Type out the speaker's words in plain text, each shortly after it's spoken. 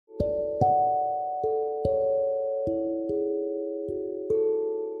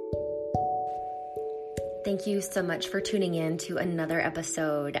Thank you so much for tuning in to another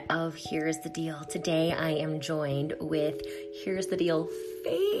episode of Here's the Deal. Today I am joined with Here's the Deal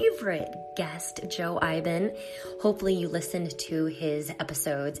favorite guest, Joe Iben. Hopefully you listened to his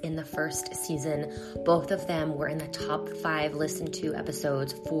episodes in the first season. Both of them were in the top 5 listened to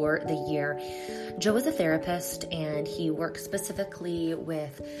episodes for the year. Joe is a therapist and he works specifically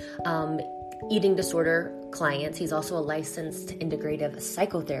with eating disorder clients. He's also a licensed integrative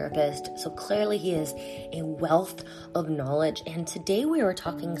psychotherapist. So clearly he is a wealth of knowledge. And today we are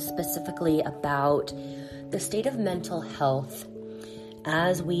talking specifically about the state of mental health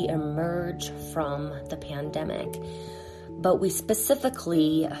as we emerge from the pandemic. But we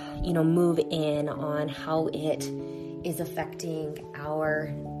specifically, move in on how it is affecting our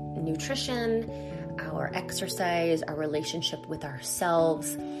nutrition, our exercise, our relationship with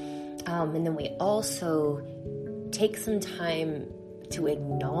ourselves. And then we also take some time to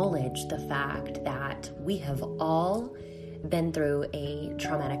acknowledge the fact that we have all been through a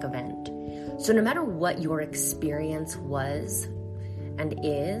traumatic event. So no matter what your experience was and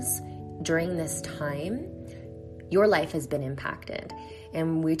is during this time, your life has been impacted.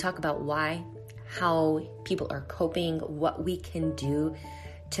 And we talk about why, how people are coping, what we can do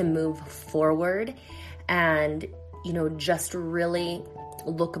to move forward, and, just really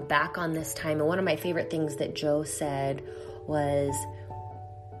look back on this time. And one of my favorite things that Joe said was,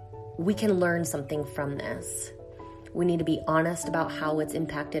 we can learn something from this. We need to be honest about how it's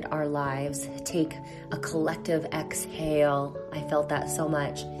impacted our lives. Take a collective exhale. I felt that so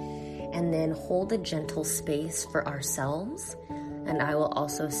much. And then hold a gentle space for ourselves. And I will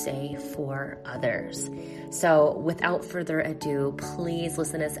also say for others. So without further ado, please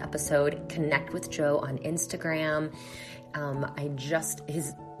listen to this episode. Connect with Joe on Instagram.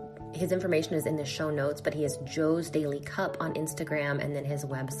 His information is in the show notes, but he has Joe's Daily Cup on Instagram, and then his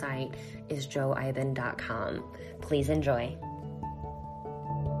website is joeiben.com. Please enjoy.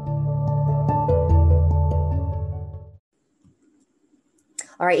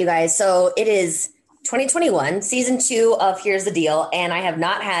 All right, you guys. So it is 2021, season 2 of Here's the Deal, and I have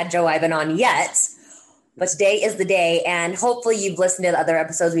not had Joe Iben on yet, but today is the day, and hopefully you've listened to the other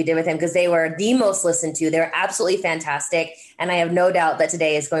episodes we did with him because they were the most listened to. They're absolutely fantastic, and I have no doubt that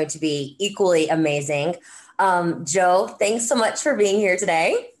today is going to be equally amazing. Joe, thanks so much for being here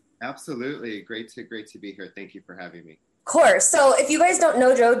today. Absolutely. Great to be here. Thank you for having me. Of course. So if you guys don't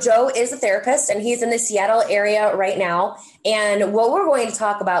know Joe, Joe is a therapist and he's in the Seattle area right now. And what we're going to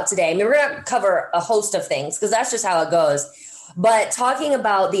talk about today, we're going to cover a host of things because that's just how it goes. But talking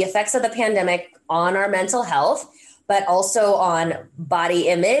about the effects of the pandemic on our mental health, but also on body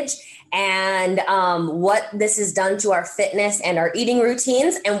image and what this has done to our fitness and our eating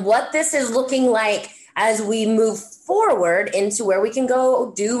routines and what this is looking like as we move forward into where we can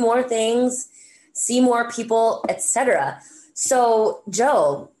go do more things, see more people, etc. So,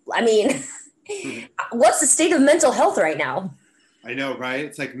 Joe, what's the state of mental health right now? I know, right?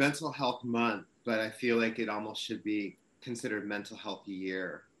 It's like Mental Health Month, but I feel like it almost should be considered Mental Health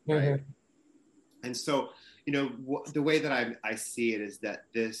Year, right? Mm-hmm. And so, the way that I see it is that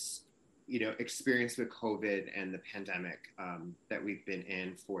this, experience with COVID and the pandemic that we've been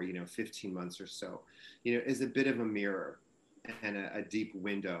in for, 15 months or so, is a bit of a mirror and a deep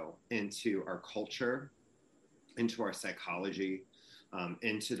window into our culture, into our psychology,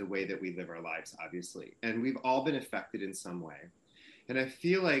 into the way that we live our lives, obviously. And we've all been affected in some way. And I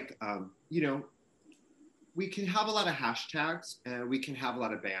feel like, we can have a lot of hashtags and we can have a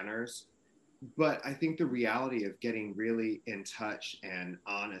lot of banners, but I think the reality of getting really in touch and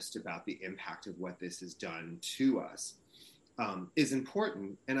honest about the impact of what this has done to us is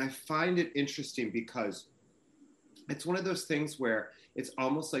important. And I find it interesting because it's one of those things where it's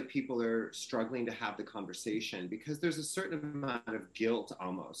almost like people are struggling to have the conversation because there's a certain amount of guilt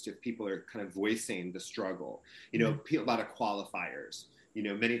almost if people are kind of voicing the struggle, a lot of qualifiers.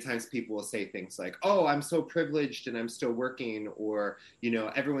 Many times people will say things like, oh, I'm so privileged and I'm still working, or,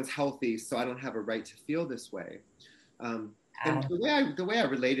 everyone's healthy, so I don't have a right to feel this way. And the way I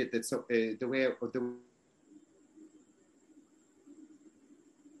relate it,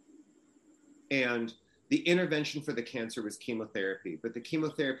 and the intervention for the cancer was chemotherapy, but the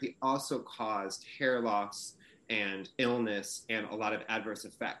chemotherapy also caused hair loss and illness and a lot of adverse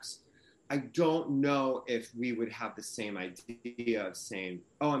effects. I don't know if we would have the same idea of saying,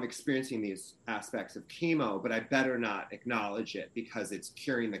 oh, I'm experiencing these aspects of chemo, but I better not acknowledge it because it's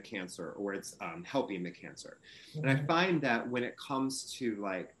curing the cancer or it's helping the cancer. Mm-hmm. And I find that when it comes to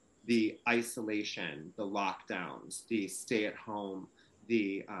like the isolation, the lockdowns, the stay at home,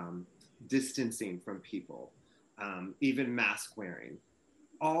 the distancing from people, even mask wearing,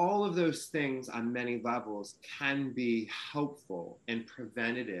 all of those things on many levels can be helpful and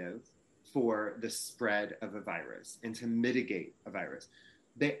preventative for the spread of a virus and to mitigate a virus.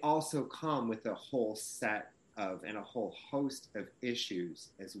 They also come with a whole set of and a whole host of issues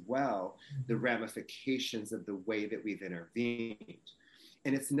as well, the ramifications of the way that we've intervened.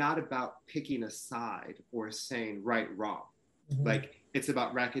 And it's not about picking a side or saying right, wrong. Like, it's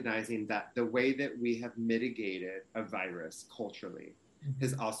about recognizing that the way that we have mitigated a virus culturally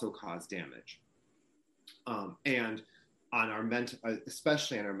has also caused damage. And on our mental,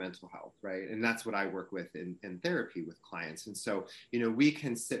 especially on our mental health, right? And that's what I work with in therapy with clients. And so, we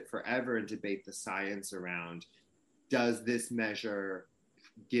can sit forever and debate the science around, does this measure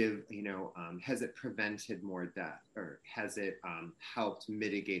give, has it prevented more death, or has it helped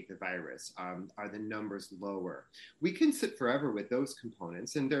mitigate the virus? Are the numbers lower? We can sit forever with those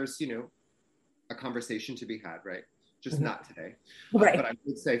components, and there's, a conversation to be had, right? Just not today. Right. But I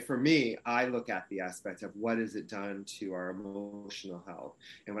would say for me, I look at the aspect of what has it done to our emotional health.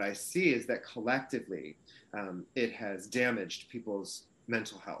 And what I see is that collectively, it has damaged people's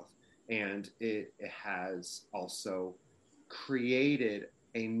mental health. And it has also created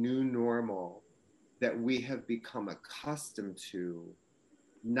a new normal that we have become accustomed to,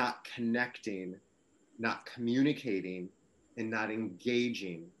 not connecting, not communicating, and not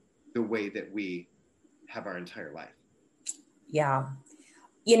engaging the way that we have our entire life. Yeah.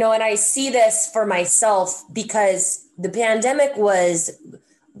 And I see this for myself because the pandemic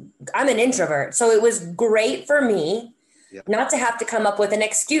I'm an introvert. So it was great for me not to have to come up with an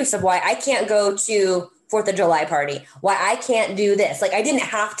excuse of why I can't go to 4th of July party, why I can't do this. Like, I didn't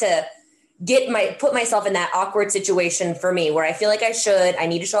have to put myself in that awkward situation for me where I feel like I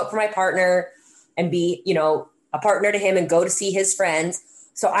need to show up for my partner and be, a partner to him and go to see his friends.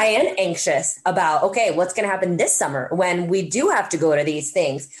 So I am anxious about, okay, what's going to happen this summer when we do have to go to these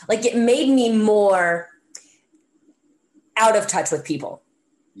things? Like, it made me more out of touch with people.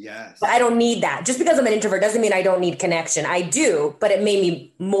 Yes. But I don't need that. Just because I'm an introvert doesn't mean I don't need connection. I do, but it made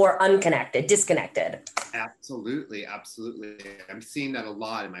me more unconnected, disconnected. Absolutely. Absolutely. I'm seeing that a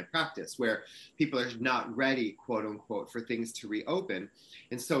lot in my practice where people are not ready, quote unquote, for things to reopen.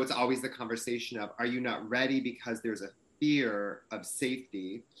 And so it's always the conversation of, are you not ready because there's a fear of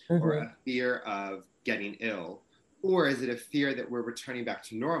safety or a fear of getting ill? Or is it a fear that we're returning back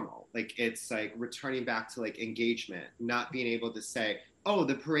to normal? Like, it's like returning back to like engagement, not being able to say, oh,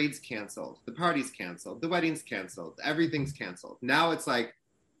 the parade's canceled, the party's canceled, the wedding's canceled, everything's canceled. Now it's like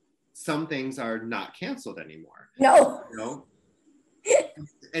some things are not canceled anymore. No.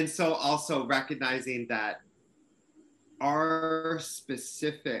 And so also recognizing that our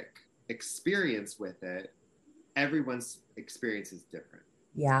specific experience with it, everyone's experience is different.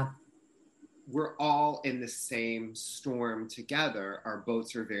 Yeah. We're all in the same storm together. Our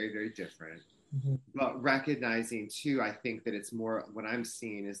boats are very, very different. But recognizing too, I think that it's more, what I'm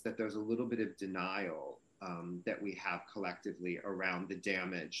seeing is that there's a little bit of denial that we have collectively around the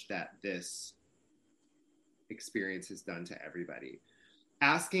damage that this experience has done to everybody.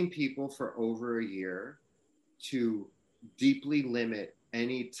 Asking people for over a year to deeply limit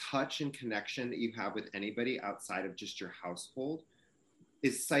any touch and connection that you have with anybody outside of just your household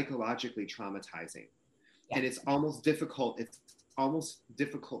is psychologically traumatizing. Yeah. And it's almost difficult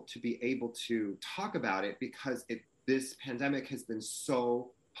to be able to talk about it because this pandemic has been so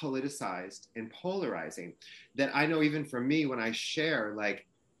politicized and polarizing that I know even for me, when I share, like,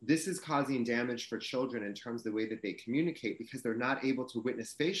 this is causing damage for children in terms of the way that they communicate because they're not able to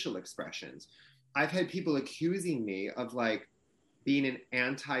witness facial expressions. I've had people accusing me of like being an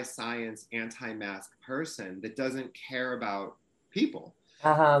anti-science, anti-mask person that doesn't care about people.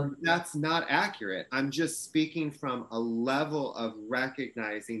 That's not accurate. I'm just speaking from a level of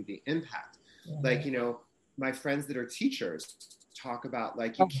recognizing the impact. Like, my friends that are teachers talk about,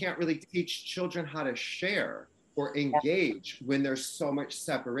 like, you can't really teach children how to share or engage when there's so much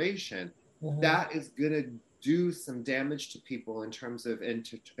separation. That is going to do some damage to people in terms of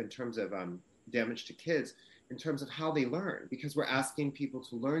damage to kids, in terms of how they learn, because we're asking people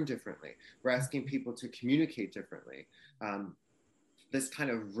to learn differently. We're asking people to communicate differently. This kind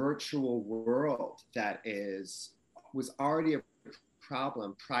of virtual world that was already a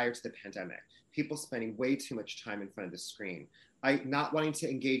problem prior to the pandemic. People spending way too much time in front of the screen. Not wanting to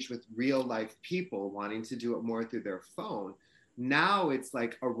engage with real life people, wanting to do it more through their phone. Now it's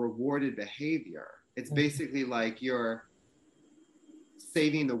like a rewarded behavior. It's basically like you're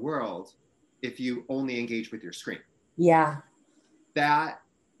saving the world if you only engage with your screen. Yeah. That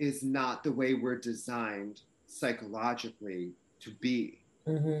is not the way we're designed psychologically to be.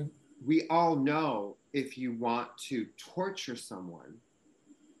 We all know if you want to torture someone,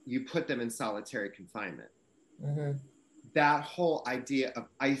 you put them in solitary confinement. Mm-hmm. That whole idea of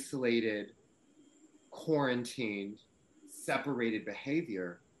isolated, quarantined, separated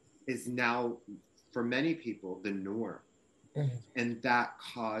behavior is now, for many people, the norm. Mm-hmm. And that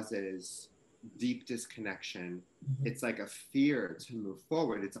causes deep disconnection. Mm-hmm. It's like a fear to move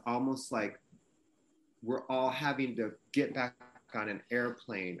forward. It's almost like we're all having to get back on an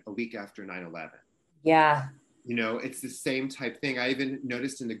airplane a week after 9/11. Yeah. You know, it's the same type thing. I even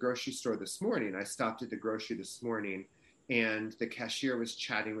noticed in the grocery store this morning. I stopped at the grocery this morning, and the cashier was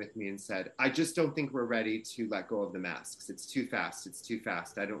chatting with me and said, I just don't think we're ready to let go of the masks. It's too fast. It's too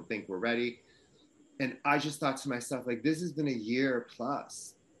fast. I don't think we're ready. And I just thought to myself, like, this has been a year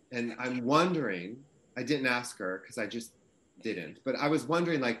plus. And I'm wondering, I didn't ask her because I just didn't, but I was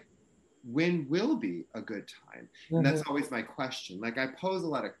wondering, like, when will be a good time? Mm-hmm. And that's always my question. Like, I pose a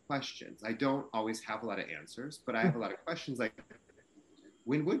lot of questions. I don't always have a lot of answers, but I have a lot of questions like,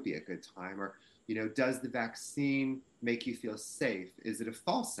 when would be a good time? Or, you know, does the vaccine make you feel safe? Is it a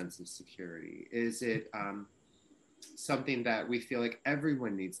false sense of security? Is it something that we feel like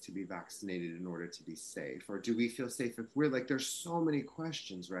everyone needs to be vaccinated in order to be safe? Or do we feel safe if we're like, there's so many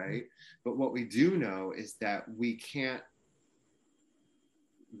questions, right? But what we do know is that we can't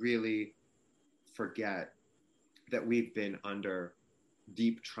really forget that we've been under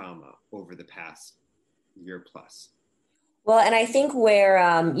deep trauma over the past year plus. Well, and I think where,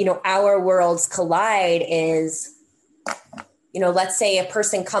 you know, our worlds collide is, you know, let's say a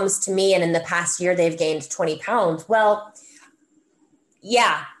person comes to me and in the past year they've gained 20 pounds. Well,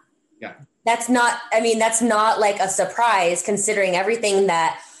 yeah. That's not like a surprise considering everything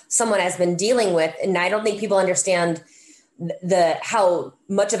that someone has been dealing with. And I don't think people understand how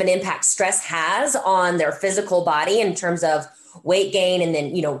much of an impact stress has on their physical body in terms of weight gain. And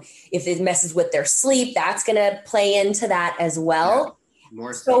then, you know, if it messes with their sleep, that's going to play into that as well. Yeah,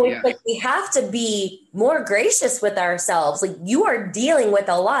 more so. It's like we have to be more gracious with ourselves. Like, you are dealing with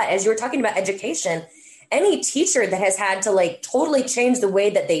a lot. As you were talking about education, any teacher that has had to like totally change the way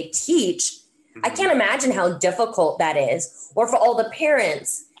that they teach, mm-hmm. I can't imagine how difficult that is. Or for all the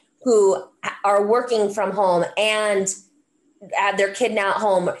parents who are working from home and have their kid now at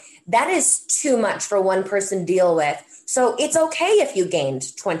home, that is too much for one person to deal with. So it's okay if you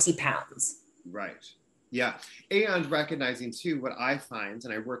gained 20 pounds. Right. Yeah. And recognizing too, what I find,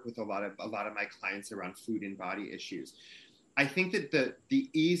 and I work with a lot of my clients around food and body issues. I think that the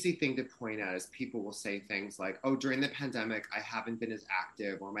easy thing to point out is people will say things like, oh, during the pandemic, I haven't been as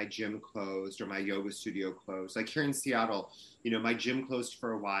active, or my gym closed, or my yoga studio closed. Like here in Seattle, you know, my gym closed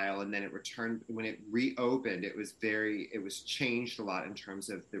for a while and then it returned. When it reopened, it was changed a lot in terms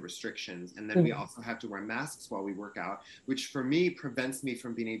of the restrictions. And then mm-hmm. we also have to wear masks while we work out, which for me prevents me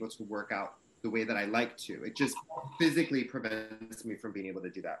from being able to work out the way that I like to. It just physically prevents me from being able to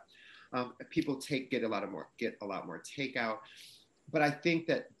do that. People get a lot more takeout, but I think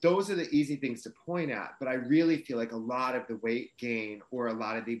that those are the easy things to point at. But I really feel like a lot of the weight gain, or a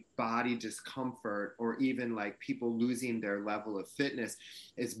lot of the body discomfort, or even like people losing their level of fitness,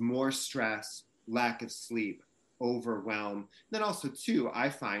 is more stress, lack of sleep, overwhelm. Then also too, I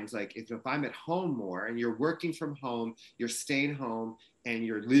find like if I'm at home more and you're working from home, you're staying home and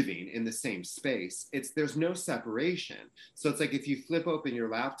you're living in the same space, there's no separation. So it's like if you flip open your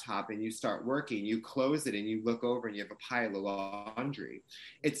laptop and you start working, you close it and you look over and you have a pile of laundry.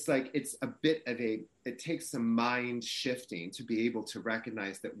 It's like it's a bit of it takes some mind shifting to be able to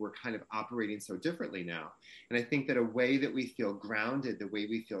recognize that we're kind of operating so differently now. And I think that a way that we feel grounded, the way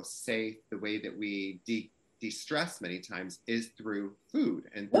we feel safe, the way that we de-stress many times is through food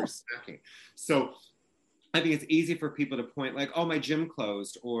and through snacking. So I think it's easy for people to point like, oh, my gym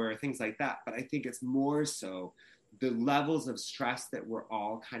closed or things like that. But I think it's more so the levels of stress that we're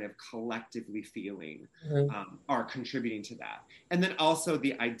all kind of collectively feeling are contributing to that. And then also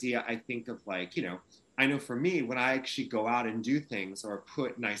the idea, I think, of like, you know, I know for me, when I actually go out and do things or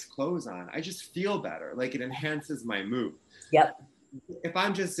put nice clothes on, I just feel better. Like it enhances my mood. Yep. If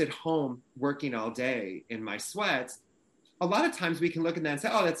I'm just at home working all day in my sweats, a lot of times we can look at that and say,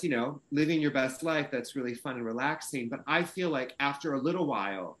 oh, that's, you know, living your best life. That's really fun and relaxing. But I feel like after a little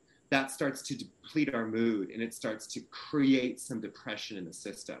while, that starts to deplete our mood and it starts to create some depression in the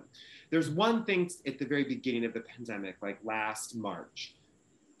system. There's one thing at the very beginning of the pandemic, like last March,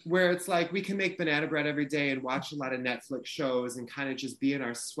 where it's like we can make banana bread every day and watch a lot of Netflix shows and kind of just be in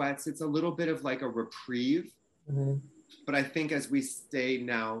our sweats. It's a little bit of like a reprieve. Mm-hmm. But I think as we stay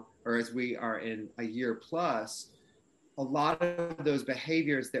now, or as we are in a year plus, a lot of those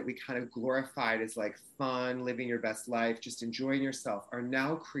behaviors that we kind of glorified as like fun, living your best life, just enjoying yourself, are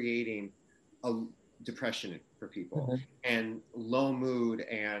now creating depression for people, and low mood,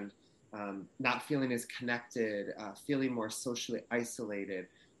 and not feeling as connected, feeling more socially isolated.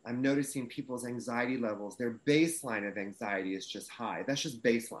 I'm noticing people's anxiety levels, their baseline of anxiety is just high. That's just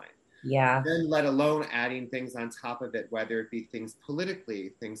baseline. Yeah. Then let alone adding things on top of it, whether it be things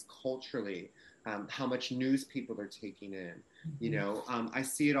politically, things culturally, how much news people are taking in. You know, I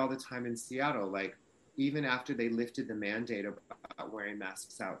see it all the time in Seattle. Like, even after they lifted the mandate about wearing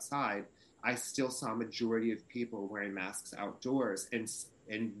masks outside, I still saw a majority of people wearing masks outdoors,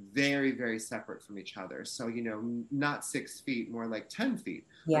 and very, very separate from each other. So, you know, not 6 feet, more like 10 feet.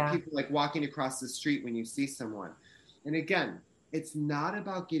 Yeah. Or people like walking across the street when you see someone. And again, it's not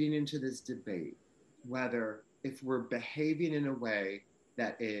about getting into this debate whether if we're behaving in a way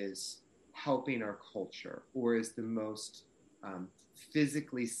that is helping our culture or is the most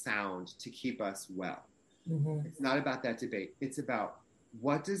physically sound to keep us well. It's not about that debate. It's about,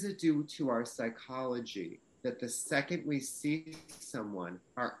 what does it do to our psychology that the second we see someone,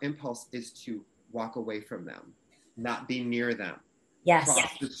 our impulse is to walk away from them, not be near them,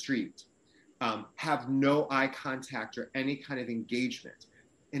 cross the street, have no eye contact or any kind of engagement.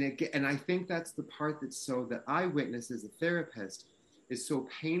 And I think that's the part that I witness as a therapist is so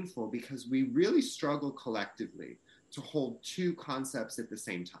painful, because we really struggle collectively to hold two concepts at the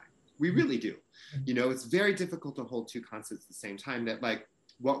same time. We really do. You know, it's very difficult to hold two concepts at the same time, that like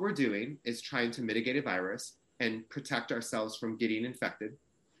what we're doing is trying to mitigate a virus and protect ourselves from getting infected.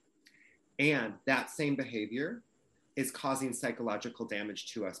 And that same behavior is causing psychological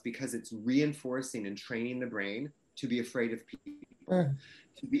damage to us, because it's reinforcing and training the brain to be afraid of people.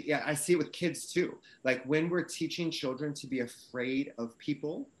 I see it with kids too. Like, when we're teaching children to be afraid of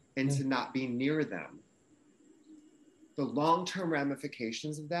people and to not be near them, the long-term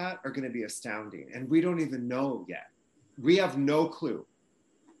ramifications of that are going to be astounding. And we don't even know yet. We have no clue.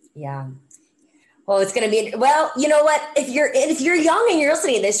 Yeah. Well, it's going to be, well, you know what? If you're young and you're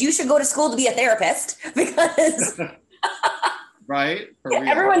listening to this, you should go to school to be a therapist, because right?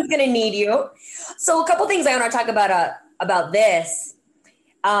 Everyone's going to need you. So a couple things I want to talk about this.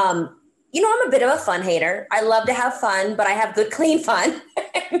 You know, I'm a bit of a fun hater. I love to have fun, but I have good, clean fun.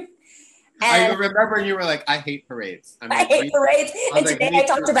 I remember you were like, I hate parades. I hate parades. And today I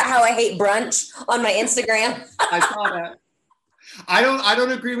talked about how I hate brunch on my Instagram. I saw that. I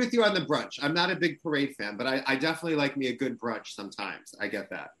don't agree with you on the brunch. I'm not a big parade fan, but I definitely like me a good brunch sometimes. I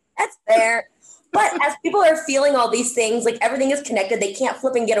get that. That's fair. But as people are feeling all these things, like everything is connected, they can't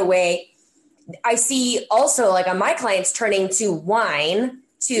flip and get away. I see also, like, on my clients turning to wine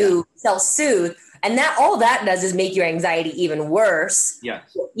to self-soothe. And that all that does is make your anxiety even worse.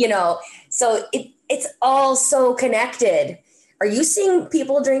 Yes. You know, so it's all so connected. Are you seeing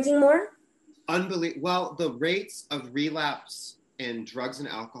people drinking more? Unbelievable. Well, the rates of relapse in drugs and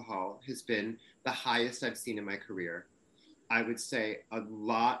alcohol has been the highest I've seen in my career. I would say a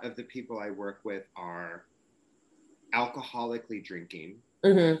lot of the people I work with are alcoholically drinking.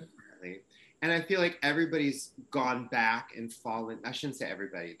 And I feel like everybody's gone back and fallen. I shouldn't say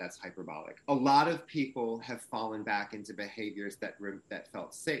everybody, that's hyperbolic. A lot of people have fallen back into behaviors that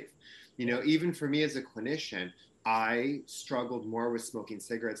felt safe. You know, even for me as a clinician, I struggled more with smoking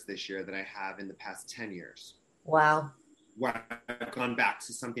cigarettes this year than I have in the past 10 years. Wow. Where I've gone back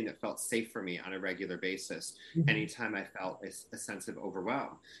to something that felt safe for me on a regular basis. Anytime I felt a sense of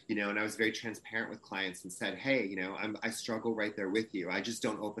overwhelm, you know, and I was very transparent with clients and said, hey, you know, I struggle right there with you. I just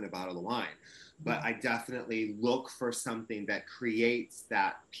don't open a bottle of wine, but I definitely look for something that creates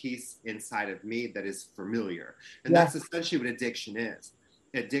that peace inside of me that is familiar. And that's essentially what addiction is.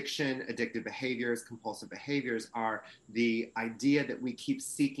 Addiction, addictive behaviors, compulsive behaviors are the idea that we keep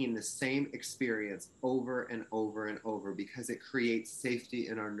seeking the same experience over and over and over, because it creates safety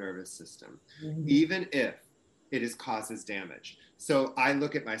in our nervous system, even if it causes damage. So I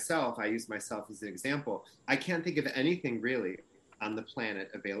look at myself, I use myself as an example. I can't think of anything really on the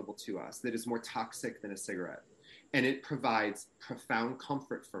planet available to us that is more toxic than a cigarette. And it provides profound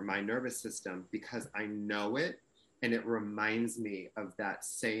comfort for my nervous system, because I know it. And it reminds me of that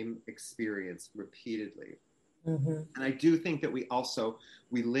same experience repeatedly. And I do think that we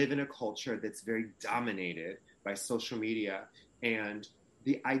live in a culture that's very dominated by social media, and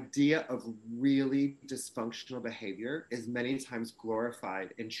the idea of really dysfunctional behavior is many times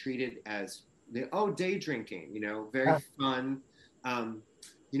glorified and treated as day drinking, you know, very fun.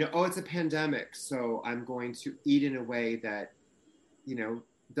 You know, it's a pandemic, so I'm going to eat in a way that, you know,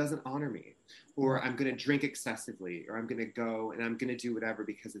 doesn't honor me. Or I'm going to drink excessively, or I'm going to go and I'm going to do whatever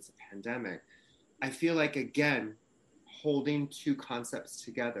because it's a pandemic. I feel like, again, holding two concepts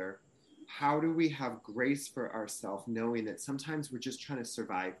together how do we have grace for ourselves, knowing that sometimes we're just trying to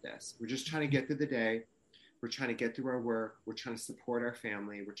survive this. We're just trying to get through the day. We're trying to get through our work. We're trying to support our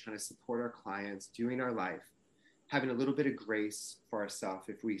family. We're trying to support our clients, doing our life, having a little bit of grace for ourselves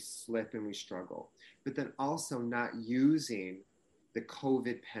if we slip and we struggle, but then also not using the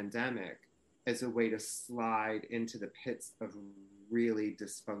COVID pandemic as a way to slide into the pits of really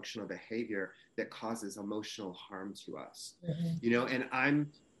dysfunctional behavior that causes emotional harm to us. And I'm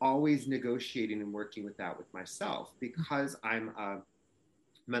always negotiating and working with that with myself because I'm a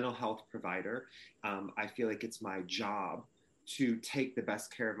mental health provider. I feel like it's my job to take the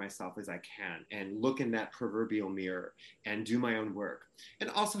best care of myself as I can and look in that proverbial mirror and do my own work and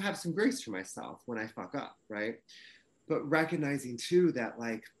also have some grace for myself when I fuck up, right? But recognizing too that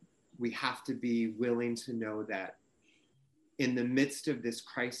like we have to be willing to know that in the midst of this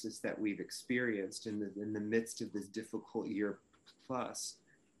crisis that we've experienced, in the midst of this difficult year plus,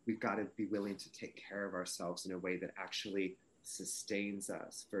 we've got to be willing to take care of ourselves in a way that actually sustains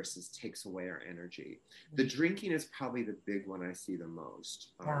us versus takes away our energy. The drinking is probably the big one I see the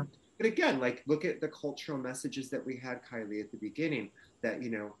most. But again, like look at the cultural messages that we had, Kylie, at the beginning, that,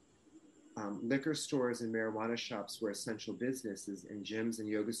 liquor stores and marijuana shops were essential businesses and gyms and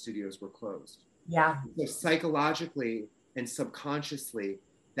yoga studios were closed. Yeah. So psychologically and subconsciously,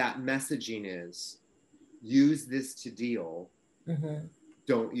 that messaging is use this to deal.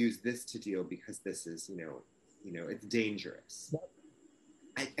 Don't use this to deal because this is, it's dangerous.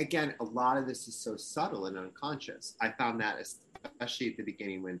 Again, a lot of this is so subtle and unconscious. I found that especially at the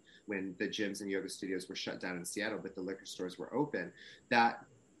beginning when the gyms and yoga studios were shut down in Seattle, but the liquor stores were open. That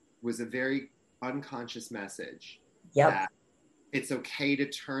was a very unconscious message that it's okay to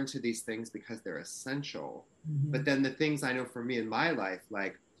turn to these things because they're essential. But then the things I know for me in my life,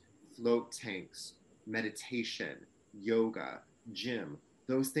 like float tanks, meditation, yoga, gym,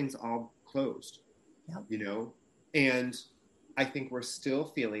 those things all closed, and I think we're still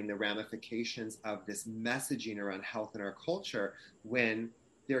feeling the ramifications of this messaging around health in our culture when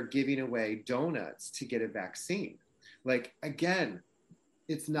they're giving away donuts to get a vaccine. Like, again,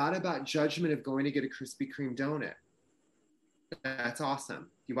 it's not about judgment of going to get a Krispy Kreme donut. That's awesome.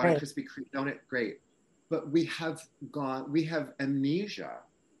 You want a Krispy Kreme donut? Great. But we have amnesia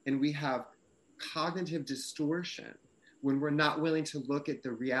and we have cognitive distortion when we're not willing to look at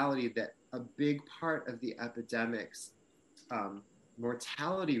the reality that a big part of the epidemic's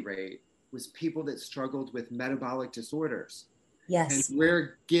mortality rate was people that struggled with metabolic disorders. Yes. And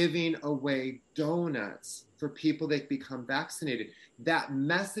we're giving away donuts for people that become vaccinated. That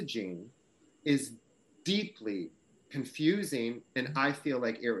messaging is deeply confusing and I feel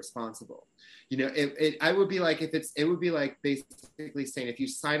like irresponsible. It would be like basically saying, if you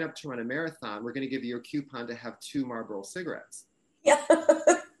sign up to run a marathon, we're going to give you a coupon to have 2 Marlboro cigarettes. Yeah.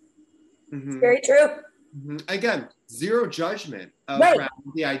 Very true. Again, zero judgment around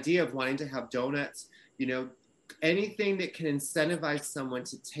the idea of wanting to have donuts, anything that can incentivize someone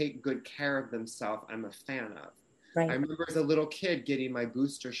to take good care of themselves, I'm a fan of. I remember as a little kid getting my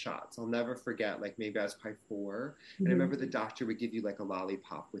booster shots. I'll never forget, like maybe I was probably 4. And I remember the doctor would give you like a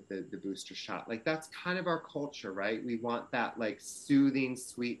lollipop with the booster shot. Like that's kind of our culture, right? We want that like soothing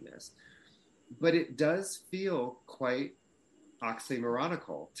sweetness. But it does feel quite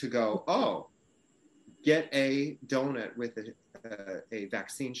oxymoronical to go, oh, get a donut with a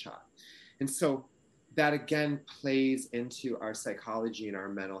vaccine shot. And so that again plays into our psychology and our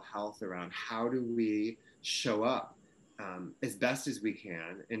mental health around how do we show up as best as we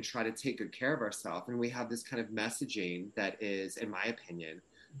can and try to take good care of ourselves. And we have this kind of messaging that is, in my opinion,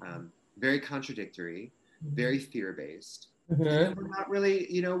 very contradictory, very fear-based. And we're not really,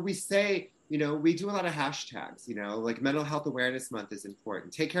 we say, we do a lot of hashtags, like Mental Health Awareness Month is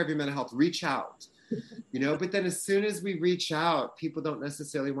important. Take care of your mental health, reach out, but then as soon as we reach out, people don't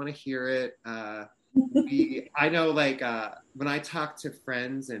necessarily want to hear it. I know, like, when I talk to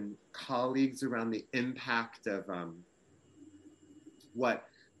friends and colleagues around the impact of what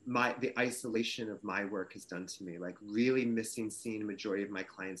the isolation of my work has done to me, like really missing seeing a majority of my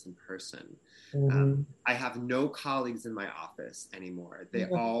clients in person. I have no colleagues in my office anymore. They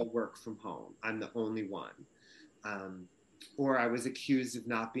all work from home. I'm the only one. Or I was accused of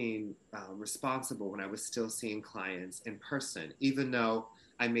not being responsible when I was still seeing clients in person, even though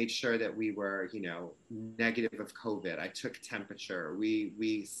I made sure that we were, negative of COVID. I took temperature.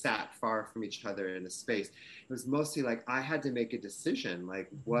 We sat far from each other in a space. It was mostly like I had to make a decision, like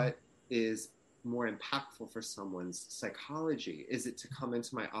what is more impactful for someone's psychology? Is it to come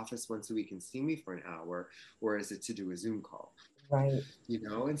into my office once a week and see me for an hour, or is it to do a Zoom call? Right.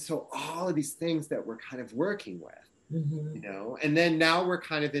 And so all of these things that we're kind of working with. you know. And then now we're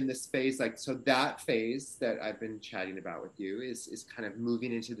kind of in this phase, like, so that phase that I've been chatting about with you is kind of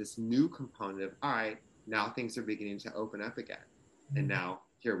moving into this new component of, all right, now things are beginning to open up again. And now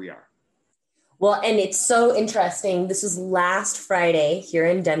here we are. Well, and it's so interesting. This was last Friday here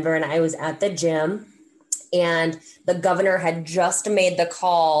in Denver, and I was at the gym, and the governor had just made the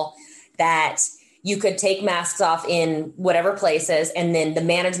call that you could take masks off in whatever places. And then the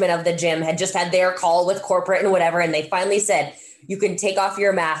management of the gym had just had their call with corporate and whatever. And they finally said, you can take off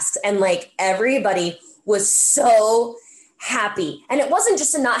your masks. And like everybody was so happy. And it wasn't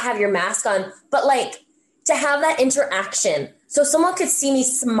just to not have your mask on, but like to have that interaction. So someone could see me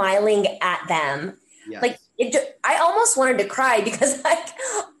smiling at them. Yes. Like I almost wanted to cry because like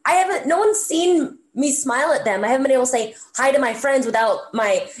no one's seen me smile at them. I haven't been able to say hi to my friends without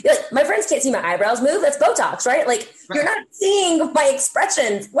my friends can't see my eyebrows move. That's Botox, right? Like you're not seeing my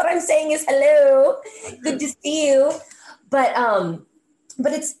expressions. What I'm saying is hello, good to see you. But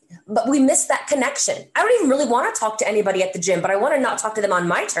we miss that connection. I don't even really want to talk to anybody at the gym, but I want to not talk to them on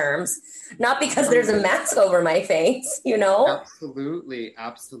my terms, not because there's a mask over my face, you know? Absolutely.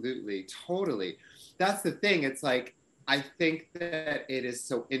 Totally. That's the thing. It's like, I think that it is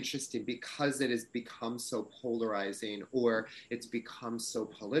so interesting because it has become so polarizing, or it's become so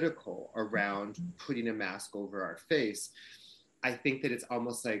political around putting a mask over our face. I think that it's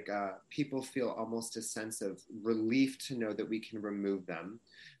almost like people feel almost a sense of relief to know that we can remove them,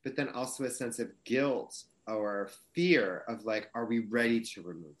 but then also a sense of guilt or fear of like, are we ready to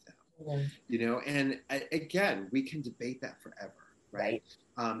remove them? Mm-hmm. You know, and again, we can debate that forever, right?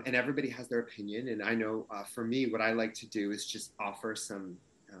 And everybody has their opinion. And I know for me, what I like to do is just offer some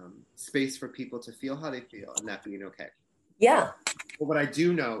space for people to feel how they feel and that being okay. Yeah. But what I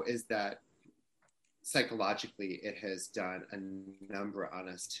do know is that psychologically, it has done a number on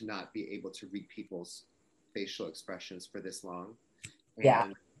us to not be able to read people's facial expressions for this long. And yeah.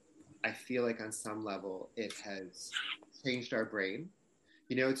 I feel like on some level, it has changed our brain.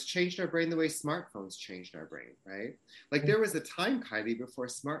 You know, it's changed our brain the way smartphones changed our brain, right? Like there was a time, Kylie, before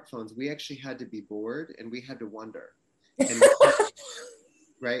smartphones, we actually had to be bored and we had to wonder. And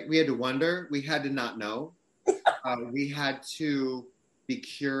right? We had to wonder. We had to not know. We had to be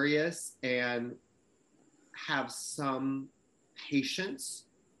curious and have some patience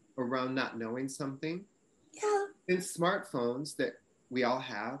around not knowing something. Yeah. In smartphones that we all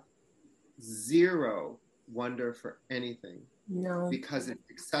have, zero wonder for anything. No. Because it's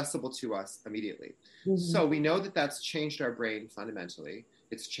accessible to us immediately. Mm-hmm. So we know that that's changed our brain fundamentally.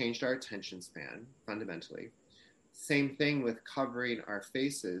 It's changed our attention span fundamentally. Same thing with covering our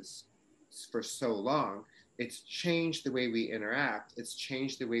faces for so long. It's changed the way we interact. It's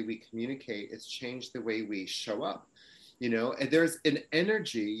changed the way we communicate. It's changed the way we show up. You know, and there's an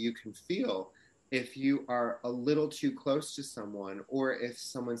energy you can feel if you are a little too close to someone, or if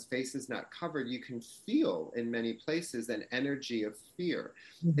someone's face is not covered, you can feel in many places an energy of fear.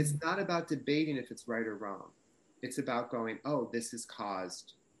 Mm-hmm. It's not about debating if it's right or wrong. It's about going, oh, this has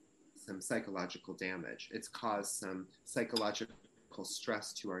caused some psychological damage. It's caused some psychological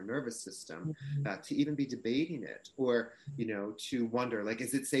stress to our nervous system, to even be debating it, or, you know, to wonder, like,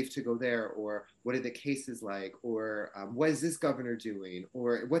 is it safe to go there? Or what are the cases like? Or what is this governor doing?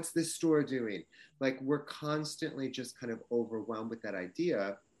 Or what's this store doing? Like, we're constantly just kind of overwhelmed with that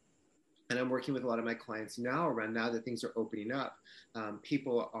idea. And I'm working with a lot of my clients now that things are opening up.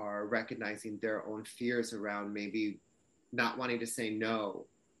 People are recognizing their own fears around maybe not wanting to say no.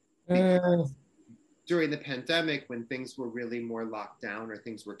 Because during the pandemic, when things were really more locked down or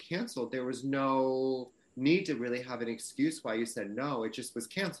things were canceled, there was no need to really have an excuse why you said no. It just was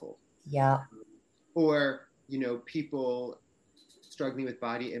canceled. Yeah. Or, you know, people struggling with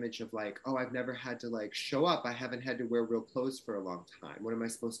body image of like, oh, I've never had to like show up. I haven't had to wear real clothes for a long time. What am I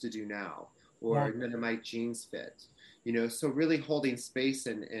supposed to do now? Or none of my jeans fit. You know, so really holding space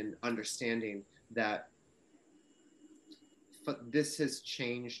and understanding that this has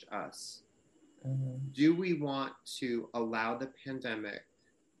changed us. Mm-hmm. Do we want to allow the pandemic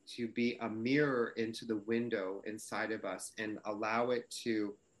to be a mirror into the window inside of us and allow it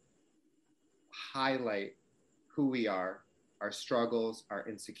to highlight who we are, our struggles, our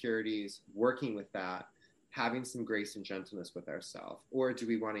insecurities, working with that, having some grace and gentleness with ourselves? Or do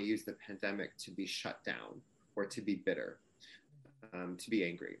we want to use the pandemic to be shut down or to be bitter, to be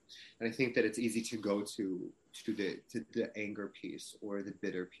angry? And I think that it's easy to go to the anger piece or the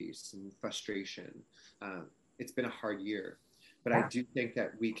bitter piece and frustration. It's been a hard year, but I do think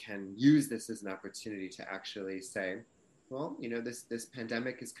that we can use this as an opportunity to actually say, well, you know, this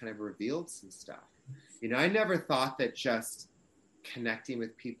pandemic has kind of revealed some stuff. You know, I never thought that just connecting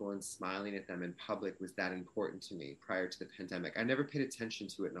with people and smiling at them in public was that important to me prior to the pandemic. I never paid attention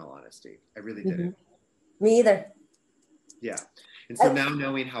to it, in all honesty. I really didn't. Me either. Yeah. And so now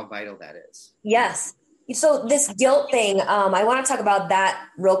knowing how vital that is. Yes. So this guilt thing, I want to talk about that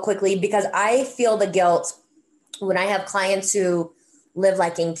real quickly because I feel the guilt when I have clients who live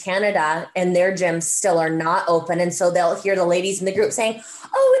like in Canada and their gyms still are not open. And so they'll hear the ladies in the group saying,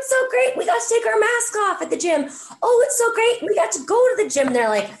 oh, it's so great. We got to take our mask off at the gym. Oh, it's so great. We got to go to the gym. And they're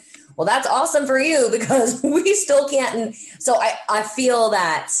like, well, that's awesome for you because we still can't. And so I feel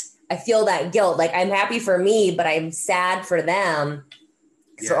that guilt. Like I'm happy for me, but I'm sad for them.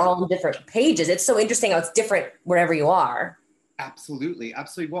 Yeah. They're all on different pages. It's so interesting how it's different wherever you are. Absolutely.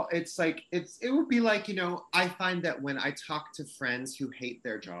 Absolutely. Well, it's like, it would be like, I find that when I talk to friends who hate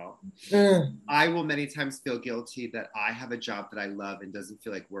their job, I will many times feel guilty that I have a job that I love and doesn't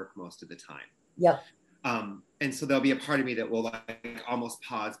feel like work most of the time. Yep. And so there'll be a part of me that will like almost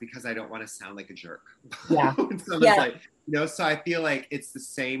pause because I don't want to sound like a jerk. Yeah. Like, so I feel like it's the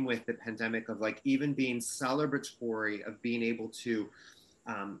same with the pandemic of like even being celebratory of being able to,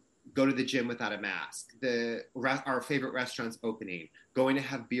 go to the gym without a mask, our favorite restaurants opening, going to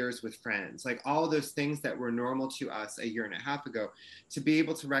have beers with friends, like all those things that were normal to us a year and a half ago, to be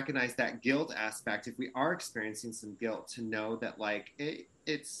able to recognize that guilt aspect, if we are experiencing some guilt, to know that like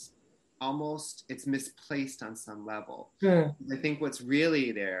it's misplaced on some level. I think what's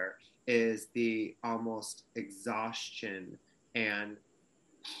really there is the almost exhaustion and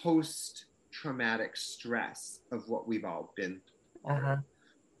post-traumatic stress of what we've all been through. Uh-huh.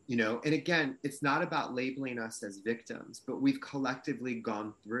 And again, it's not about labeling us as victims, but we've collectively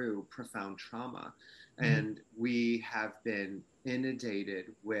gone through profound trauma, and we have been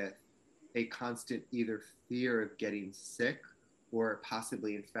inundated with a constant either fear of getting sick or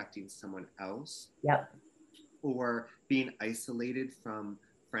possibly infecting someone else. Yep. Or being isolated from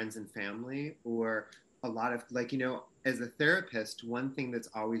friends and family, or a lot of like, as a therapist, one thing that's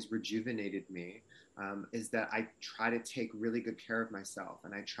always rejuvenated me is that I try to take really good care of myself,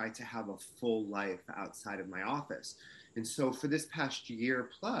 and I try to have a full life outside of my office. And so for this past year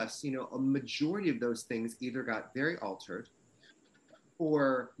plus, a majority of those things either got very altered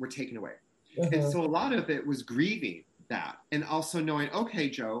or were taken away. And so a lot of it was grieving that, and also knowing, okay,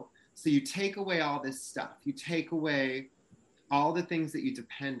 Joe, so you take away all this stuff, you take away all the things that you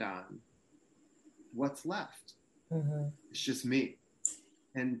depend on, what's left? It's just me.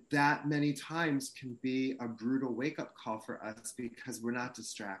 And that many times can be a brutal wake-up call for us because we're not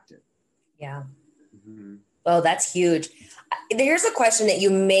distracted. Yeah. Oh, that's huge. Here's a question that you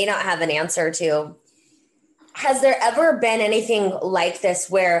may not have an answer to. Has there ever been anything like this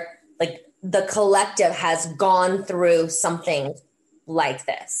where like the collective has gone through something like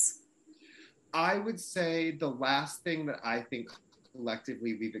this? I would say the last thing that I think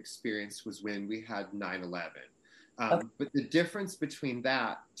collectively we've experienced was when we had 9/11. But the difference between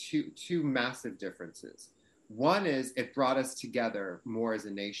that, two massive differences. One is it brought us together more as a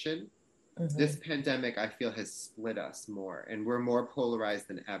nation. This pandemic, I feel, has split us more, and we're more polarized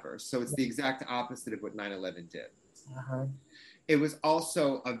than ever. So it's the exact opposite of what 9/11 did. It was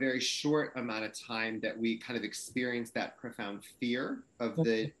also a very short amount of time that we kind of experienced that profound fear of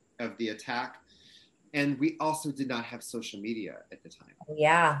the attack. And we also did not have social media at the time.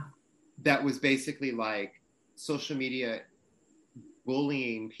 Yeah. That was basically like social media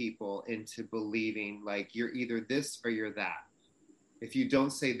bullying people into believing like you're either this or you're that. If you don't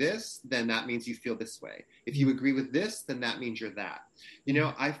say this, then that means you feel this way. If you agree with this, then that means you're that.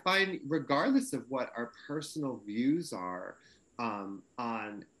 I find regardless of what our personal views are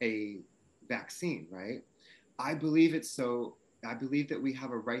on a vaccine, right? I believe that we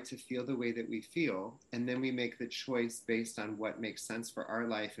have a right to feel the way that we feel, and then we make the choice based on what makes sense for our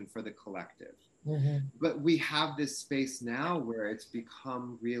life and for the collective. But we have this space now where it's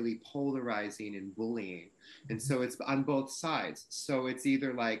become really polarizing and bullying. And so it's on both sides. So it's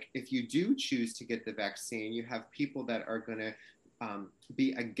either like, if you do choose to get the vaccine, you have people that are going to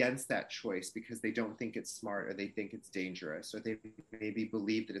be against that choice because they don't think it's smart, or they think it's dangerous, or they maybe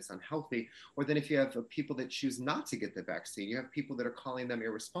believe that it's unhealthy. Or then if you have people that choose not to get the vaccine, you have people that are calling them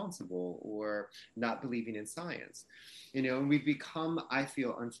irresponsible or not believing in science. And we've become, I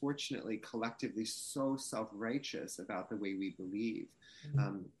feel, unfortunately, collectively so self-righteous about the way we believe.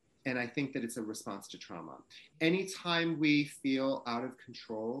 And I think that it's a response to trauma. Anytime we feel out of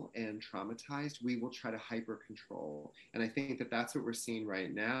control and traumatized, we will try to hyper control. And I think that that's what we're seeing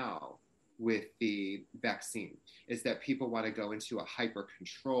right now with the vaccine is that people want to go into a hyper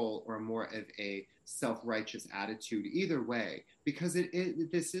control or more of a self-righteous attitude either way, because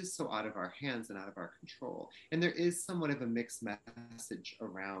this is so out of our hands and out of our control. And there is somewhat of a mixed message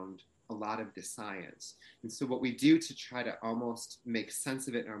around a lot of the science. And so what we do to try to almost make sense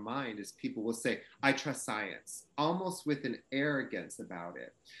of it in our mind is people will say, I trust science, almost with an arrogance about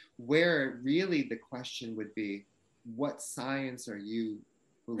it, where really the question would be, what science are you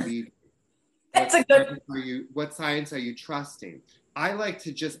believing? What science are you trusting? I like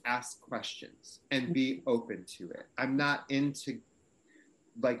to just ask questions and be open to it. I'm not into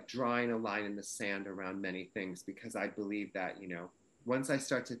like drawing a line in the sand around many things, because I believe that, once I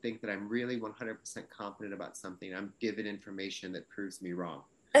start to think that I'm really 100% confident about something, I'm given information that proves me wrong.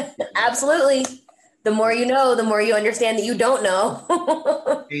 Absolutely. The more you know, the more you understand that you don't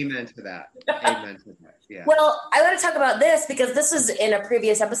know. Amen to that. Amen to that. Yeah. Well, I want to talk about this because this is in a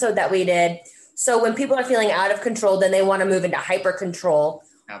previous episode that we did. So when people are feeling out of control, then they want to move into hyper control.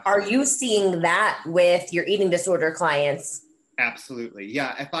 Absolutely. Are you seeing that with your eating disorder clients? Absolutely.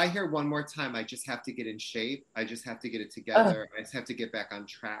 Yeah. If I hear one more time, I just have to get in shape. I just have to get it together. I just have to get back on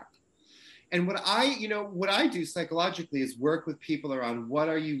track. And what I do psychologically is work with people around what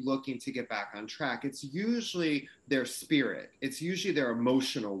are you looking to get back on track? It's usually their spirit. It's usually their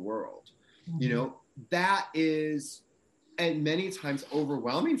emotional world. Mm-hmm. That is, and many times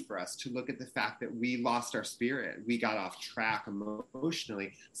overwhelming for us to look at the fact that we lost our spirit. We got off track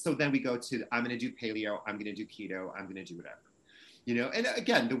emotionally. So then we go to, I'm going to do paleo. I'm going to do keto. I'm going to do whatever. And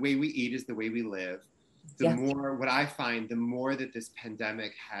again, the way we eat is the way we live. What I find, the more that this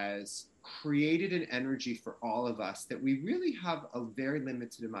pandemic has created an energy for all of us that we really have a very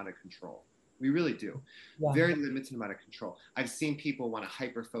limited amount of control. We really do. Yeah. Very limited amount of control. I've seen people want to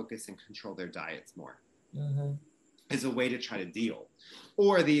hyper focus and control their diets more as a way to try to deal,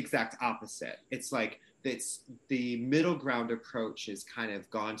 or the exact opposite. It's like the middle ground approach is kind of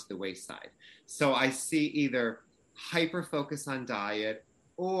gone to the wayside. So I see either hyper focus on diet,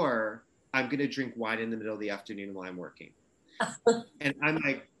 or I'm going to drink wine in the middle of the afternoon while I'm working. And I'm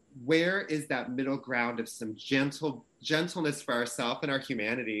like, where is that middle ground of some gentleness for ourselves and our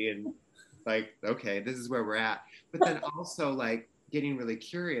humanity? And like, okay, this is where we're at. But then also like getting really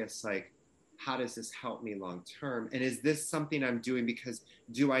curious, like, how does this help me long term? And is this something I'm doing because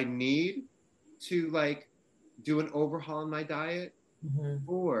do I need to like do an overhaul in my diet?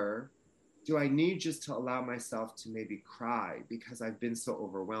 Or do I need just to allow myself to maybe cry because I've been so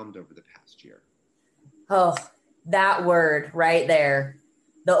overwhelmed over the past year? Oh, that word right there,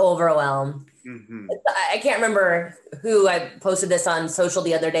 the overwhelm. Mm-hmm. I can't remember who I posted this on social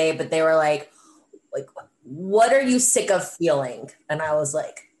the other day, but they were like, what are you sick of feeling? And I was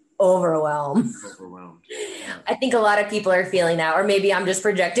like, overwhelmed. Yeah. I think a lot of people are feeling that, or maybe I'm just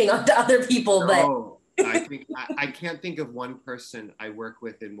projecting onto other people, but I think I can't think of one person I work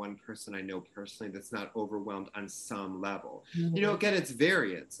with and one person I know personally that's not overwhelmed on some level. Mm-hmm. Again, it's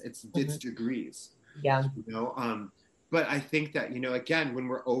variance, it's degrees. Yeah. But I think that, again, when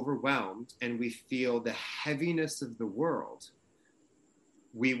we're overwhelmed and we feel the heaviness of the world,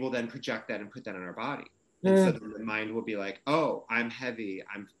 we will then project that and put that on our body. And so then the mind will be like, oh, I'm heavy.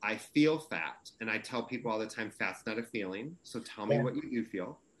 I feel fat. And I tell people all the time, fat's not a feeling. So tell me what you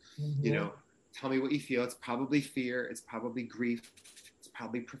feel. Mm-hmm. Tell me what you feel. It's probably fear. It's probably grief. It's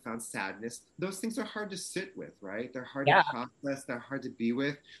probably profound sadness. Those things are hard to sit with, right? They're hard to process. They're hard to be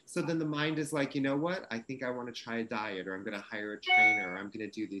with. So then the mind is like, you know what? I think I want to try a diet, or I'm going to hire a trainer, or I'm going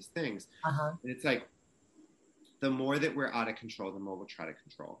to do these things. And it's like, the more that we're out of control, the more we'll try to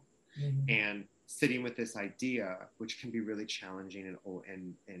control. Mm-hmm. And sitting with this idea, which can be really challenging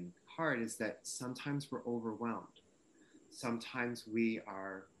and hard, is that sometimes we're overwhelmed. Sometimes we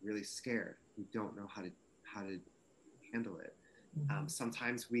are really scared. We don't know how to handle it. Mm-hmm.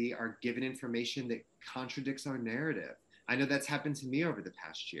 Sometimes we are given information that contradicts our narrative. I know that's happened to me over the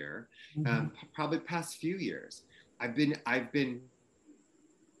past year, probably past few years. I've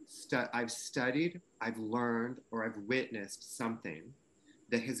studied, I've learned, or I've witnessed something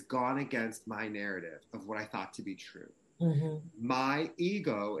that has gone against my narrative of what I thought to be true. Mm-hmm. My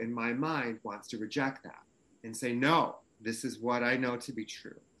ego in my mind wants to reject that and say, no, this is what I know to be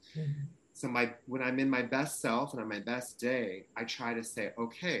true. Mm-hmm. So when I'm in my best self and on my best day, I try to say,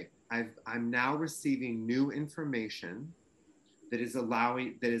 okay, I'm now receiving new information that is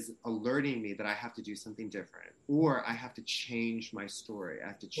alerting me that I have to do something different, or I have to change my story. I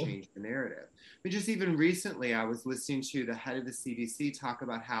have to change the narrative. But just even recently, I was listening to the head of the CDC talk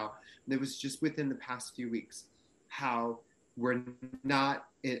about how it was just within the past few weeks, how we're not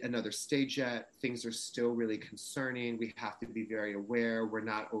at another stage yet. Things are still really concerning. We have to be very aware. We're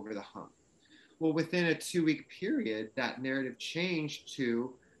not over the hump. Well, within a 2-week period, that narrative changed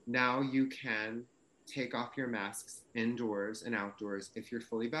to now you can take off your masks indoors and outdoors if you're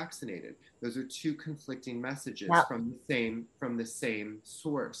fully vaccinated. Those are two conflicting messages Yep. from the same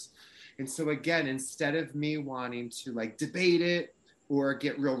source. And so again, instead of me wanting to like debate it or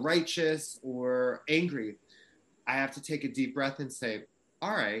get real righteous or angry, I have to take a deep breath and say,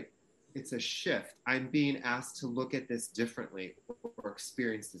 all right, it's a shift. I'm being asked to look at this differently or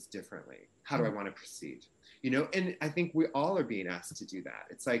experience this differently. How do I want to proceed? You know, and I think we all are being asked to do that.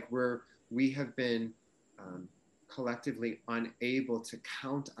 It's like we have been collectively unable to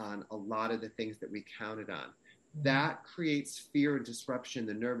count on a lot of the things that we counted on. Mm-hmm. That creates fear and disruption in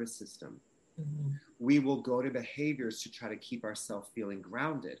the nervous system. Mm-hmm. We will go to behaviors to try to keep ourselves feeling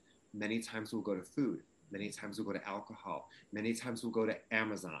grounded. Many times we'll go to food. Many times we'll go to alcohol. Many times we'll go to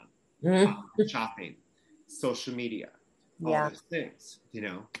Amazon, shopping, social media, all those things, you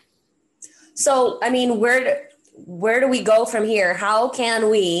know? So, I mean, where do we go from here? How can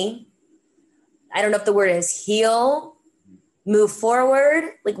we, I don't know if the word is heal, move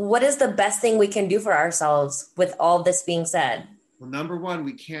forward? Like, what is the best thing we can do for ourselves with all this being said? Well, number one,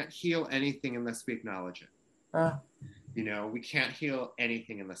 we can't heal anything unless we acknowledge it. You know, we can't heal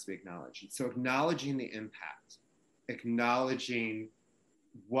anything unless we acknowledge it. So acknowledging the impact, acknowledging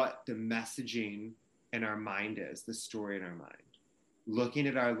what the messaging in our mind is, the story in our mind, looking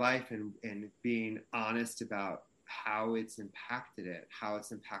at our life and being honest about how it's impacted it, how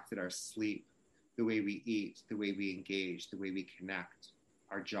it's impacted our sleep, the way we eat, the way we engage, the way we connect,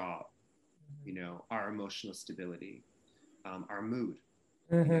 our job, you know, our emotional stability, our mood.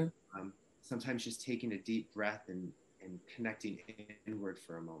 Mm-hmm. Sometimes just taking a deep breath and connecting inward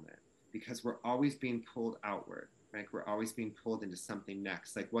for a moment, because we're always being pulled outward, right? We're always being pulled into something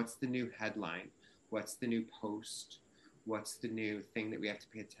next. Like, what's the new headline? What's the new post? What's the new thing that we have to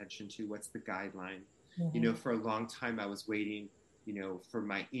pay attention to? What's the guideline? Mm-hmm. You know, for a long time, I was waiting, you know, for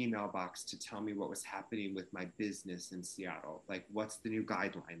my email box to tell me what was happening with my business in Seattle. Like, what's the new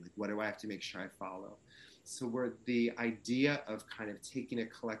guideline? Like, what do I have to make sure I follow? So where the idea of kind of taking a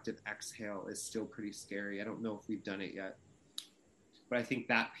collective exhale is still pretty scary. I don't know if we've done it yet, but I think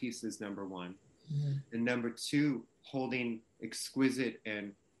that piece is number one. Mm-hmm. And number two, holding exquisite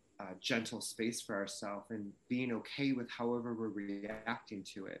and gentle space for ourselves and being okay with however we're reacting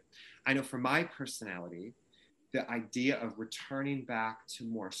to it. I know for my personality, the idea of returning back to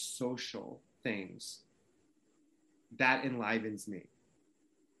more social things, that enlivens me.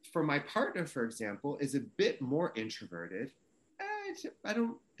 For my partner, for example, is a bit more introverted. I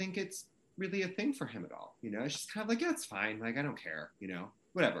don't think it's really a thing for him at all. You know, it's just kind of like, yeah, it's fine. Like, I don't care, you know,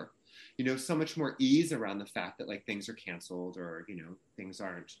 whatever. You know, so much more ease around the fact that like things are canceled or, you know, things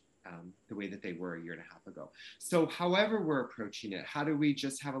aren't the way that they were a year and a half ago. So however we're approaching it, how do we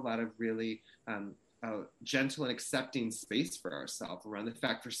just have a lot of really gentle and accepting space for ourselves around the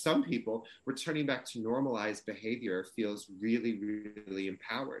fact for some people, returning back to normalized behavior feels really, really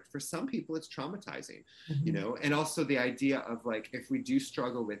empowered. For some people, it's traumatizing, mm-hmm. you know, and also the idea of like, if we do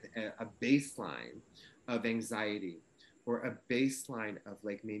struggle with a baseline of anxiety or a baseline of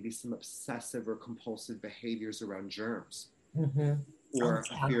like maybe some obsessive or compulsive behaviors around germs mm-hmm. or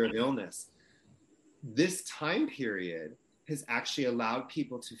a fear of illness, this time period has actually allowed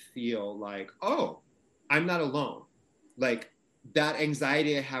people to feel like, oh, I'm not alone. Like that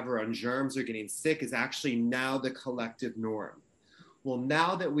anxiety I have around germs or getting sick is actually now the collective norm. Well,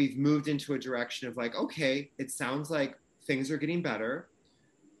 now that we've moved into a direction of like, okay, it sounds like things are getting better.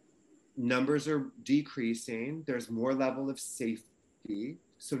 Numbers are decreasing. There's more level of safety.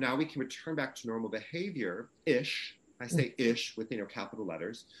 So now we can return back to normal behavior-ish. I say ish with, you know, capital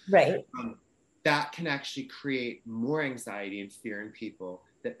letters. Right. That can actually create more anxiety and fear in people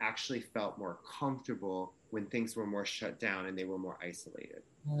that actually felt more comfortable when things were more shut down and they were more isolated.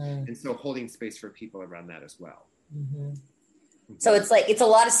 Mm. And so holding space for people around that as well. Mm-hmm. Mm-hmm. So it's like, it's a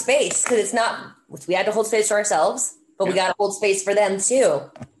lot of space because it's not, we had to hold space for ourselves, but we got to hold space for them too.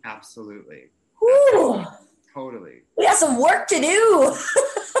 Absolutely. Woo. Totally. We got some work to do.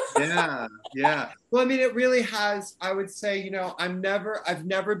 Yeah. Well, I mean, it really has, I would say, you know, I've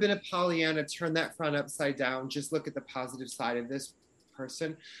never been a Pollyanna, turn that front upside down, just look at the positive side of this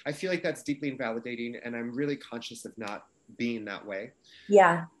person. I feel like that's deeply invalidating and I'm really conscious of not being that way.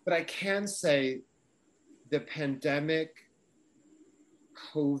 Yeah. But I can say the pandemic,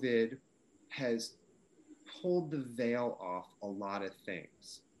 COVID has pulled the veil off a lot of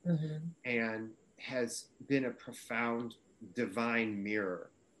things mm-hmm. and has been a profound divine mirror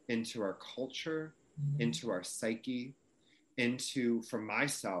into our culture, mm-hmm. into our psyche, into, for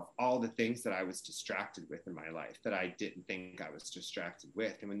myself, all the things that I was distracted with in my life that I didn't think I was distracted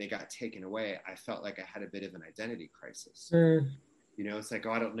with. And when they got taken away, I felt like I had a bit of an identity crisis. You know, it's like,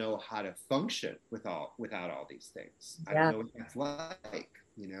 oh, I don't know how to function without all these things. I don't know what that's like.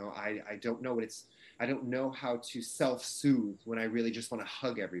 You know, I don't know what it's, I don't know how to self-soothe when I really just want to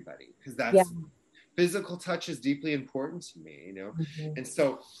hug everybody, because that's physical touch is deeply important to me, you know? And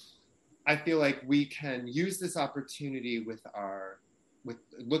so I feel like we can use this opportunity with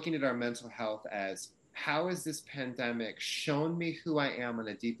looking at our mental health as, how has this pandemic shown me who I am on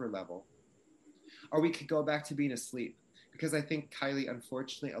a deeper level? Or we could go back to being asleep. Because I think, Kylie,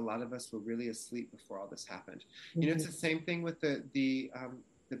 unfortunately, a lot of us were really asleep before all this happened. You know, it's the same thing with the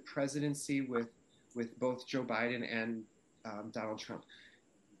presidency with both Joe Biden and Donald Trump.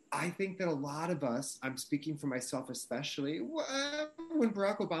 I think that a lot of us, I'm speaking for myself especially, when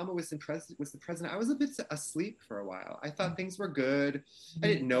Barack Obama was the president, I was a bit asleep for a while. I thought things were good. I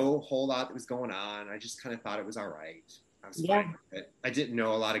didn't know a whole lot that was going on. I just kind of thought it was all right. I was fine with it. I didn't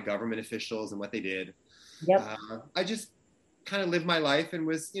know a lot of government officials and what they did. I just kind of lived my life and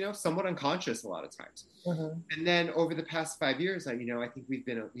was, you know, somewhat unconscious a lot of times. And then over the past 5 years, I think we've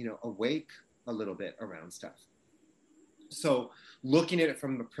been, awake a little bit around stuff. So looking at it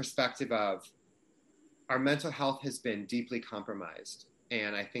from the perspective of, our mental health has been deeply compromised.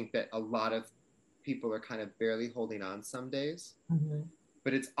 And I think that a lot of people are kind of barely holding on some days.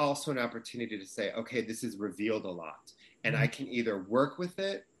 But it's also an opportunity to say, okay, this has revealed a lot. And I can either work with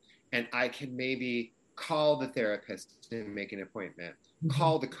it, and I can maybe call the therapist and make an appointment,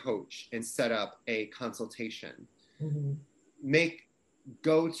 call the coach and set up a consultation,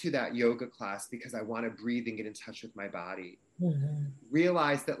 go to that yoga class because I want to breathe and get in touch with my body.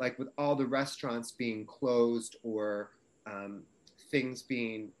 Realize that, like, with all the restaurants being closed or things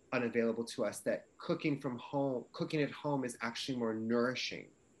being unavailable to us, that cooking at home is actually more nourishing,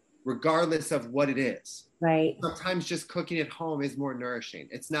 regardless of what it is. Right. Sometimes just cooking at home is more nourishing.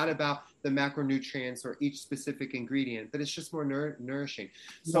 It's not about the macronutrients or each specific ingredient, but it's just more nourishing.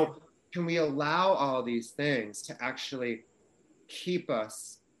 So can we allow all these things to actually keep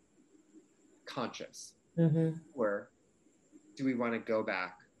us conscious? Or do we want to go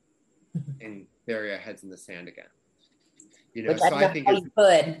back and bury our heads in the sand again? You know, Which so I think you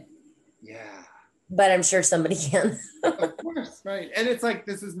could. Yeah. But I'm sure somebody can. Of course, right. And it's like,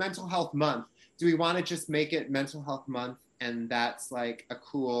 this is Mental Health Month. Do we want to just make it Mental Health Month and that's like a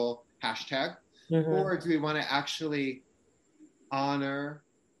cool hashtag? Or do we want to actually honor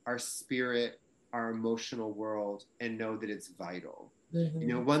our spirit, our emotional world, and know that it's vital? You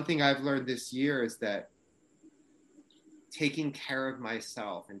know, one thing I've learned this year is that taking care of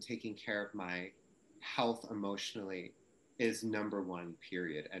myself and taking care of my health emotionally is number one,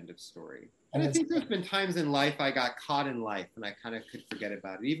 period, end of story. And I think there's been times in life I got caught in life and I kind of could forget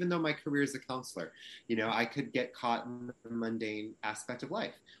about it. Even though my career as a counselor, you know, I could get caught in the mundane aspect of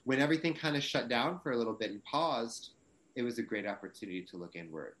life. When everything kind of shut down for a little bit and paused, it was a great opportunity to look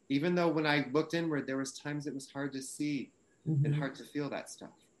inward. Even though when I looked inward, there was times it was hard to see and hard to feel that stuff.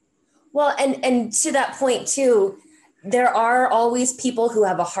 Well, and to that point too, there are always people who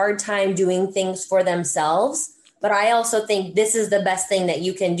have a hard time doing things for themselves. But I also think this is the best thing that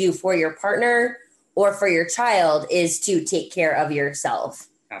you can do for your partner or for your child, is to take care of yourself.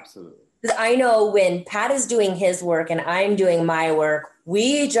 Absolutely. Because I know when Pat is doing his work and I'm doing my work,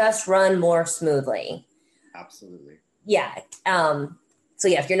 we just run more smoothly. Absolutely. Yeah. So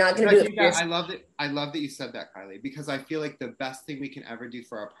yeah, if you're not going to do it, I love that you said that, Kylie, because I feel like the best thing we can ever do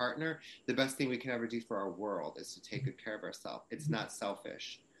for our partner, the best thing we can ever do for our world, is to take good care of ourselves. It's not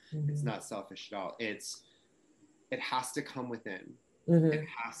selfish. It's not selfish at all. It has to come within. It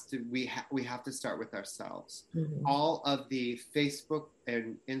has to. We have to start with ourselves. All of the Facebook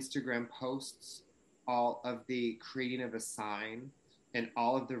and Instagram posts, all of the creating of a sign, and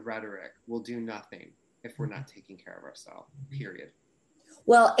all of the rhetoric will do nothing if we're not taking care of ourselves. Period.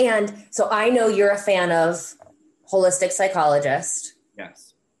 Well, and so I know you're a fan of Holistic Psychologist.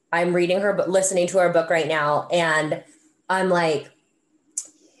 Yes. I'm reading her, but listening to her book right now, and I'm like,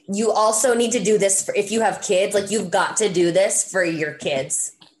 you also need to do this for, if you have kids, like, you've got to do this for your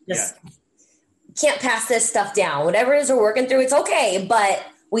kids. Just can't pass this stuff down. Whatever it is we're working through, it's okay, but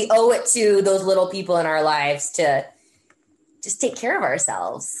we owe it to those little people in our lives to just take care of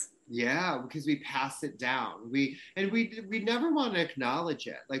ourselves. Yeah, because we pass it down. We never want to acknowledge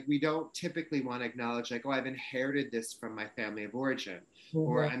it. Like, we don't typically want to acknowledge, like, oh, I've inherited this from my family of origin,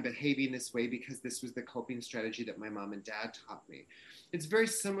 or I'm behaving this way because this was the coping strategy that my mom and dad taught me. It's very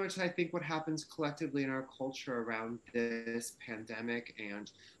similar to, I think, what happens collectively in our culture around this pandemic, and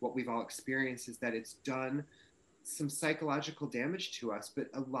what we've all experienced is that it's done some psychological damage to us, but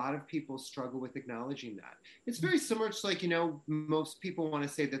a lot of people struggle with acknowledging that. It's very similar to like, most people want to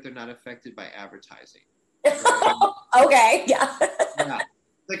say that they're not affected by advertising. Right? Okay. Yeah. Yeah.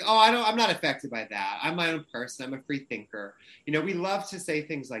 Like, oh, I'm not affected by that. I'm my own person. I'm a free thinker. We love to say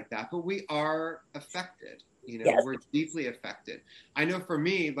things like that, but we are affected. Yes. We're deeply affected. I know for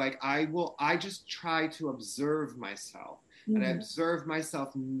me, like I just try to observe myself. And I observe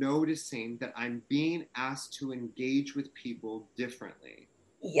myself noticing that I'm being asked to engage with people differently.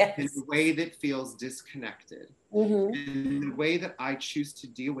 Yes. In a way that feels disconnected. And the way that I choose to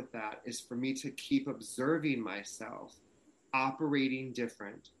deal with that is for me to keep observing myself operating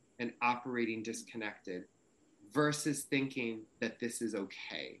different and operating disconnected versus thinking that this is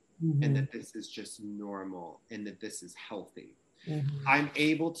okay and that this is just normal and that this is healthy. I'm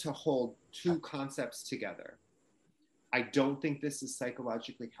able to hold two concepts together. I don't think this is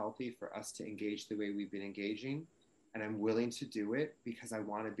psychologically healthy for us to engage the way we've been engaging. And I'm willing to do it because I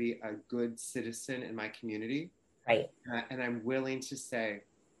want to be a good citizen in my community. Right. And I'm willing to say,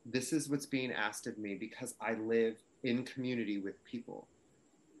 this is what's being asked of me because I live in community with people.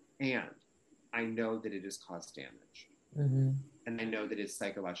 And I know that it has caused damage. And I know that it's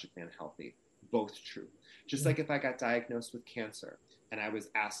psychologically unhealthy. Both true. Just like if I got diagnosed with cancer and I was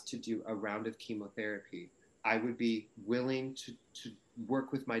asked to do a round of chemotherapy, I would be willing to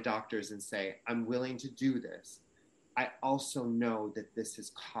work with my doctors and say, I'm willing to do this. I also know that this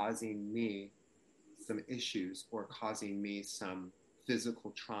is causing me some issues or causing me some physical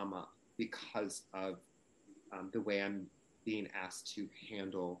trauma because of the way I'm being asked to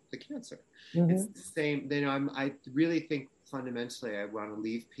handle the cancer. It's the same. I really think fundamentally I want to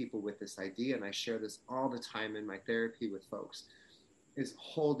leave people with this idea, and I share this all the time in my therapy with folks, is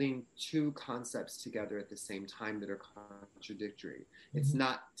holding two concepts together at the same time that are contradictory. It's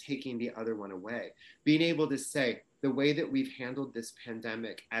not taking the other one away. Being able to say, the way that we've handled this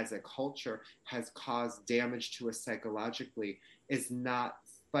pandemic as a culture has caused damage to us psychologically is not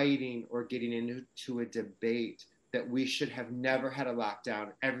fighting or getting into a debate that we should have never had a lockdown.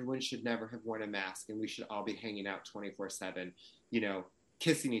 Everyone should never have worn a mask and we should all be hanging out 24/7,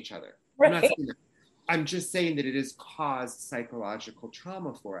 kissing each other. Right. I'm just saying that it has caused psychological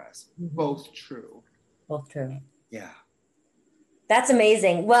trauma for us. Both true. Both true. Yeah. That's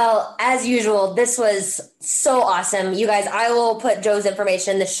amazing. Well, as usual, this was so awesome. You guys, I will put Joe's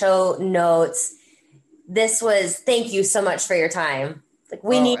information in the show notes. Thank you so much for your time. Like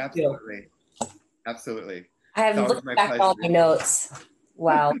we need absolutely. you. Absolutely. I have looked back at all my notes.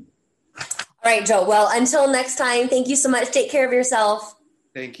 Wow. All right, Joe. Well, until next time, thank you so much. Take care of yourself.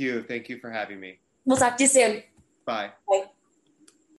 Thank you. Thank you for having me. We'll talk to you soon. Bye. Bye.